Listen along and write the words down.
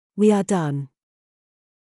we are done.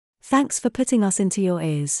 Thanks for putting us into your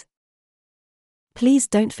ears. Please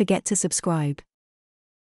don't forget to subscribe.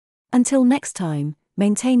 Until next time,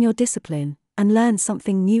 maintain your discipline and learn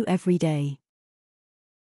something new every day.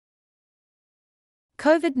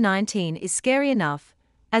 COVID-19 is scary enough,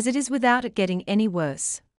 as it is without it getting any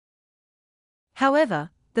worse.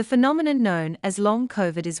 However, the phenomenon known as long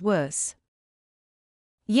COVID is worse.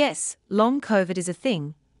 Yes, long COVID is a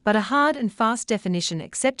thing, but a hard and fast definition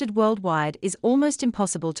accepted worldwide is almost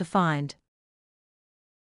impossible to find.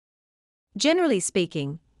 Generally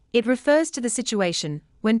speaking, it refers to the situation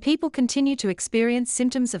when people continue to experience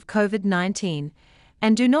symptoms of COVID-19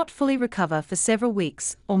 and do not fully recover for several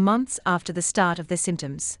weeks or months after the start of their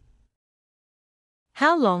symptoms.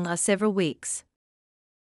 How long are several weeks?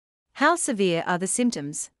 How severe are the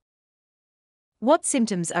symptoms? What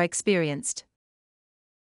symptoms are experienced?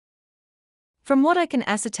 From what I can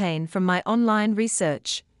ascertain from my online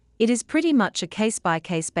research, it is pretty much a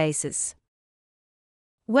case-by-case basis.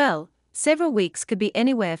 Well, several weeks could be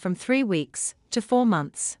anywhere from 3 weeks to 4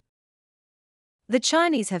 months. The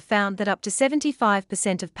Chinese have found that up to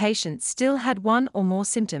 75% of patients still had one or more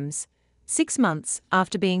symptoms 6 months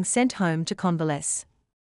after being sent home to convalesce.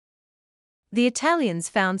 The Italians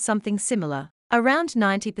found something similar. Around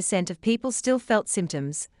 90% of people still felt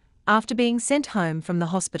symptoms after being sent home from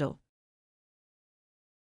the hospital.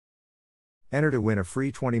 Enter to win a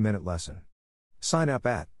free 20-minute lesson. Sign up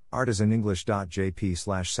at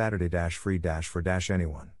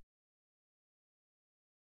artisanenglish.jp/saturday-free-for-anyone.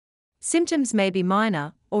 Symptoms may be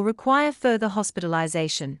minor or require further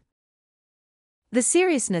hospitalization. The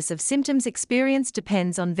seriousness of symptoms experienced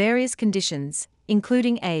depends on various conditions,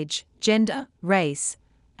 including age, gender, race,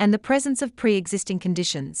 and the presence of pre-existing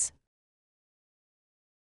conditions.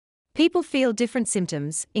 People feel different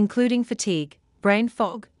symptoms, including fatigue, brain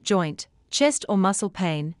fog, joint, chest or muscle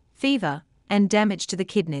pain, fever, and damage to the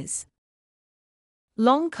kidneys.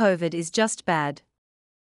 Long COVID is just bad.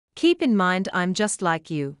 Keep in mind I'm just like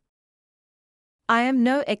you. I am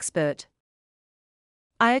no expert.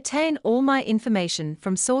 I attain all my information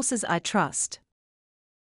from sources I trust.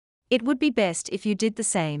 It would be best if you did the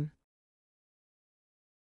same.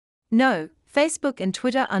 No, Facebook and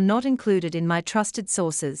Twitter are not included in my trusted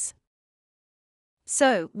sources.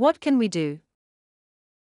 So, what can we do?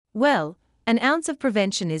 Well, an ounce of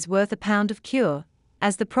prevention is worth a pound of cure,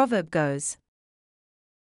 as the proverb goes.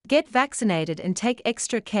 Get vaccinated and take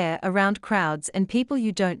extra care around crowds and people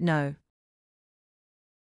you don't know.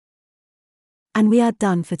 And we are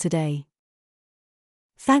done for today.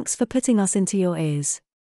 Thanks for putting us into your ears.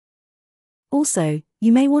 Also,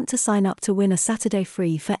 you may want to sign up to win a Saturday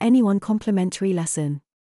free for anyone complimentary lesson.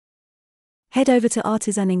 Head over to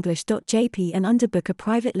artisanenglish.jp and under book a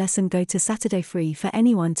private lesson go to Saturday free for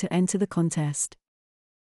anyone to enter the contest.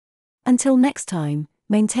 Until next time,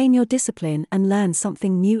 maintain your discipline and learn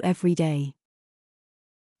something new every day.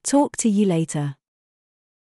 Talk to you later.